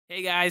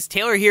Hey guys,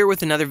 Taylor here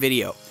with another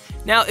video.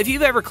 Now, if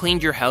you've ever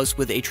cleaned your house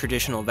with a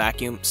traditional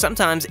vacuum,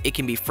 sometimes it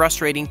can be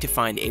frustrating to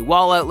find a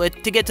wall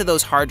outlet to get to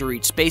those hard to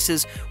reach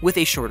spaces with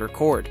a shorter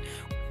cord.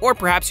 Or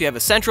perhaps you have a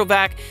central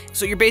vac,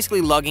 so you're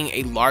basically lugging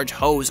a large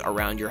hose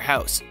around your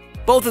house.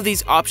 Both of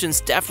these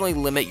options definitely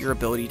limit your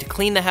ability to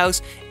clean the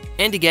house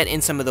and to get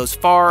in some of those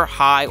far,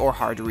 high, or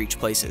hard to reach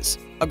places.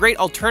 A great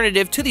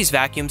alternative to these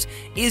vacuums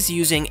is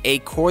using a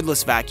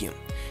cordless vacuum.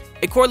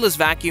 A cordless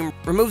vacuum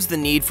removes the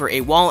need for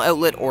a wall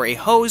outlet or a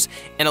hose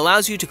and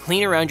allows you to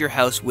clean around your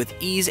house with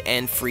ease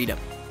and freedom.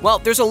 Well,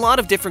 there's a lot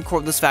of different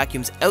cordless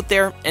vacuums out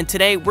there, and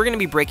today we're going to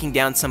be breaking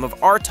down some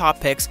of our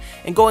top picks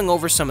and going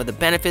over some of the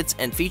benefits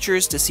and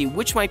features to see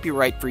which might be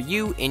right for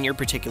you in your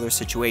particular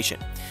situation.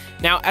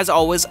 Now, as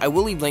always, I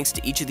will leave links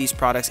to each of these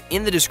products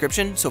in the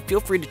description, so feel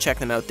free to check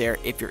them out there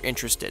if you're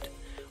interested.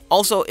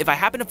 Also, if I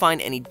happen to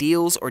find any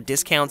deals or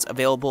discounts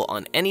available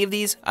on any of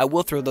these, I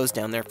will throw those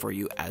down there for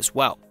you as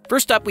well.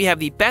 First up, we have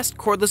the best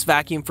cordless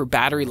vacuum for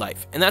battery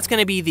life, and that's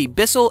going to be the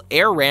Bissell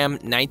AirRam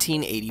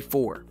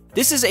 1984.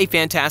 This is a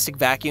fantastic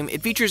vacuum.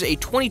 It features a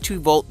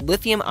 22-volt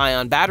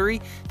lithium-ion battery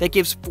that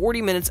gives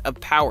 40 minutes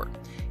of power.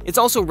 It's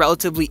also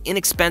relatively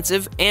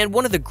inexpensive, and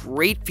one of the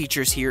great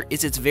features here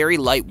is it's very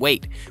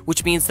lightweight,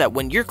 which means that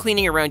when you're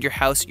cleaning around your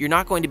house, you're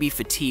not going to be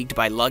fatigued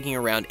by lugging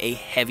around a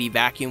heavy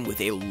vacuum with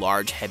a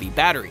large, heavy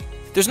battery.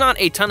 There's not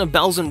a ton of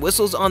bells and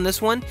whistles on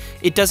this one.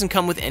 It doesn't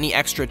come with any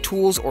extra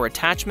tools or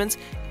attachments,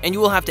 and you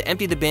will have to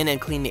empty the bin and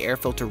clean the air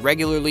filter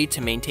regularly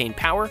to maintain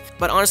power.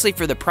 But honestly,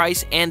 for the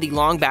price and the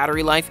long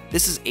battery life,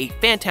 this is a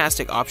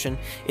fantastic option.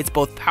 It's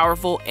both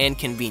powerful and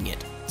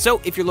convenient.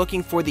 So if you're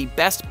looking for the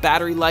best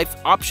battery life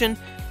option,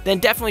 then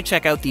definitely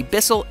check out the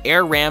Bissell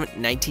AirRam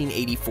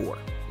 1984.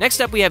 Next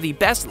up, we have the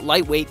best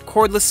lightweight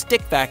cordless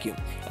stick vacuum,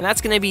 and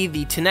that's going to be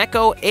the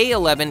Tineco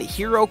A11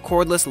 Hero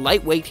Cordless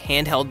Lightweight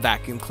Handheld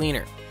Vacuum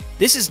Cleaner.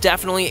 This is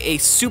definitely a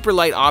super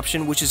light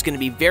option, which is going to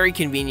be very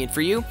convenient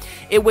for you.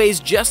 It weighs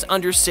just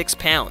under 6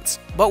 pounds,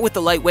 but with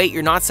the lightweight,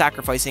 you're not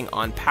sacrificing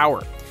on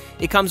power.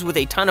 It comes with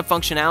a ton of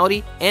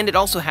functionality, and it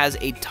also has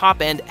a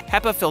top-end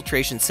HEPA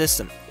filtration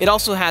system. It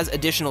also has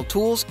additional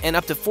tools and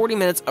up to 40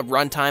 minutes of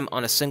runtime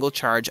on a single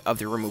charge of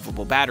the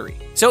removable battery.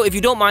 So if you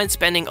don't mind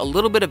spending a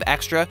little bit of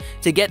extra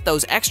to get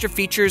those extra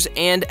features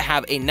and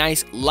have a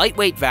nice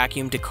lightweight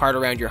vacuum to cart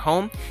around your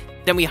home,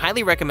 then we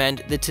highly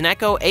recommend the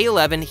Tineco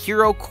A11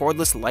 Hero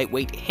Cordless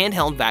Lightweight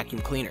Handheld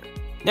Vacuum Cleaner.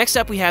 Next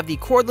up, we have the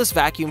cordless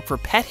vacuum for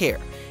pet hair,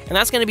 and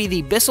that's going to be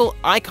the Bissell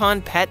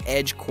Iconpet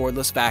Edge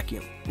Cordless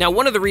Vacuum. Now,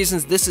 one of the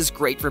reasons this is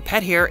great for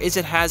pet hair is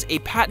it has a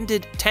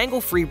patented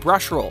tangle-free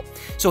brush roll,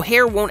 so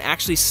hair won't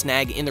actually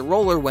snag in the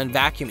roller when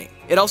vacuuming.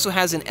 It also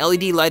has an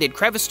LED-lighted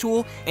crevice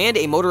tool and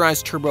a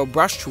motorized turbo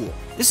brush tool.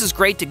 This is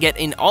great to get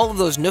in all of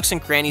those nooks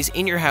and crannies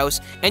in your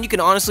house, and you can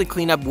honestly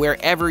clean up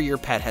wherever your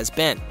pet has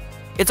been.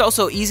 It's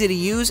also easy to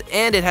use,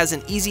 and it has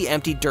an easy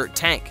empty dirt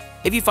tank.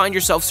 If you find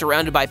yourself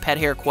surrounded by pet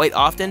hair quite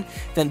often,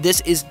 then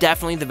this is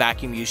definitely the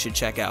vacuum you should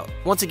check out.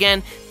 Once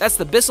again, that's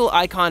the Bissell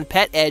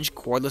Iconpet Edge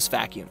Cordless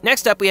Vacuum.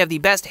 Next up, we have the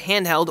best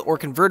handheld or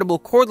convertible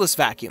cordless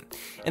vacuum,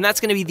 and that's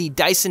going to be the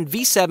Dyson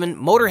V7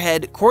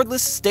 Motorhead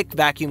Cordless Stick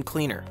Vacuum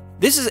Cleaner.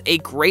 This is a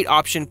great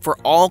option for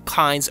all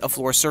kinds of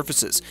floor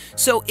surfaces.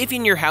 So if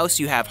in your house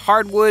you have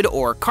hardwood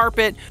or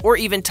carpet or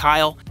even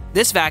tile,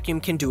 this vacuum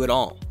can do it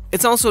all.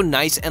 It's also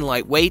nice and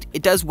lightweight,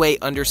 it does weigh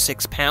under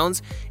 6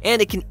 pounds,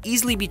 and it can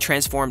easily be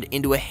transformed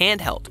into a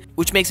handheld,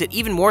 which makes it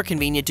even more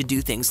convenient to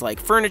do things like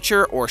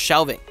furniture or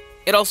shelving.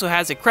 It also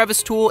has a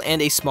crevice tool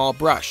and a small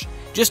brush.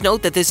 Just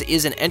note that this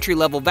is an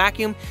entry-level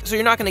vacuum, so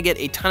you're not going to get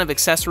a ton of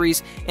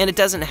accessories, and it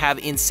doesn't have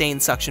insane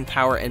suction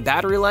power and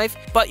battery life,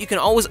 but you can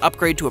always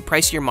upgrade to a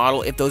pricier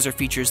model if those are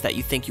features that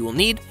you think you will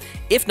need.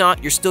 If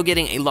not, you're still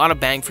getting a lot of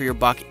bang for your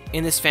buck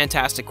in this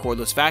fantastic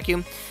cordless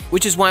vacuum,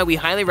 which is why we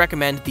highly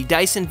recommend the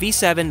Dyson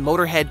V7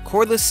 Motorhead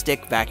Cordless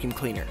Stick Vacuum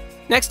Cleaner.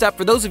 Next up,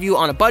 for those of you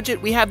on a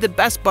budget, we have the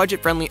best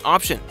budget-friendly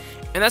option,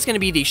 and that's going to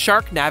be the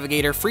Shark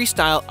Navigator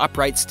Freestyle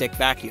Upright Stick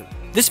Vacuum.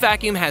 This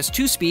vacuum has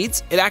 2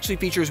 speeds. It actually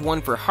features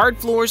one for hard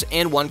floors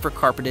and one for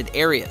carpeted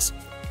areas.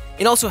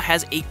 It also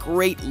has a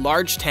great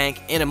large tank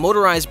and a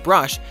motorized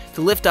brush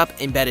to lift up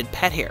embedded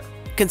pet hair.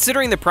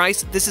 Considering the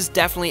price, this is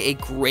definitely a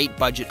great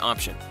budget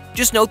option.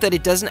 Just note that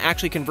it doesn't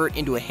actually convert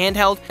into a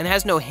handheld and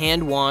has no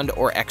hand wand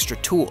or extra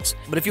tools.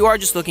 But if you are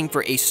just looking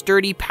for a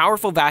sturdy,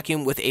 powerful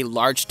vacuum with a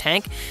large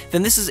tank,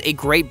 then this is a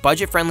great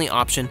budget-friendly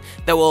option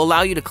that will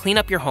allow you to clean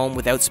up your home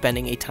without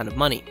spending a ton of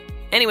money.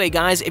 Anyway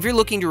guys, if you're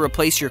looking to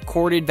replace your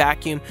corded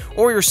vacuum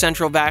or your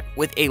central vac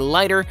with a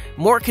lighter,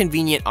 more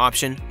convenient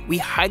option, we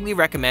highly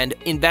recommend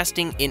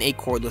investing in a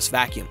cordless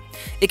vacuum.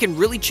 It can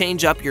really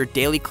change up your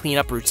daily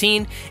cleanup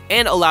routine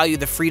and allow you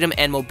the freedom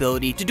and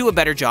mobility to do a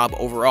better job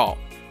overall.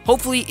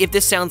 Hopefully, if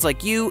this sounds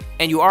like you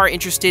and you are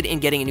interested in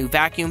getting a new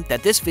vacuum,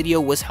 that this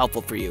video was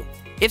helpful for you.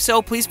 If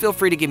so, please feel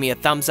free to give me a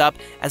thumbs up,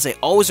 as I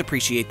always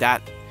appreciate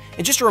that.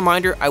 And just a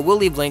reminder, I will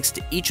leave links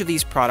to each of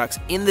these products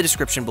in the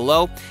description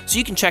below, so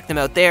you can check them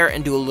out there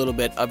and do a little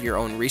bit of your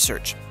own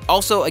research.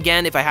 Also,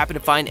 again, if I happen to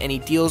find any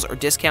deals or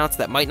discounts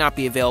that might not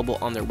be available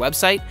on their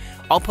website,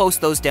 I'll post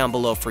those down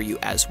below for you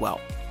as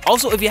well.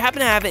 Also, if you happen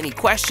to have any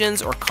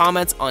questions or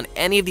comments on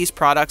any of these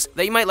products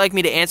that you might like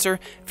me to answer,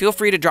 feel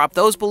free to drop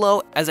those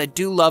below, as I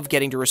do love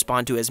getting to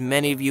respond to as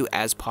many of you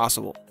as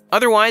possible.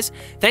 Otherwise,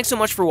 thanks so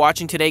much for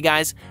watching today,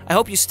 guys. I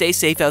hope you stay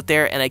safe out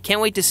there, and I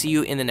can't wait to see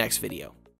you in the next video.